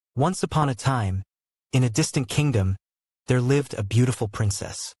Once upon a time, in a distant kingdom, there lived a beautiful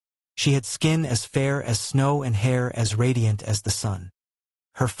princess. She had skin as fair as snow and hair as radiant as the sun.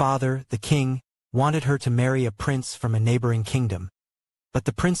 Her father, the king, wanted her to marry a prince from a neighboring kingdom, but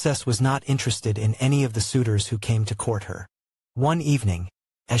the princess was not interested in any of the suitors who came to court her. One evening,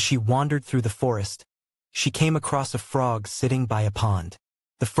 as she wandered through the forest, she came across a frog sitting by a pond.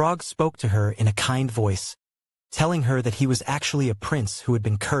 The frog spoke to her in a kind voice, telling her that he was actually a prince who had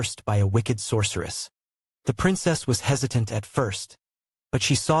been cursed by a wicked sorceress. The princess was hesitant at first, but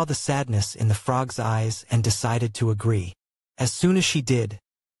she saw the sadness in the frog's eyes and decided to agree. As soon as she did,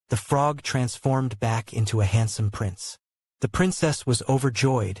 the frog transformed back into a handsome prince. The princess was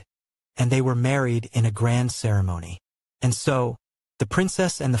overjoyed, and they were married in a grand ceremony. And so, the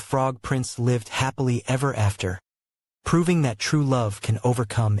princess and the frog prince lived happily ever after, proving that true love can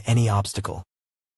overcome any obstacle.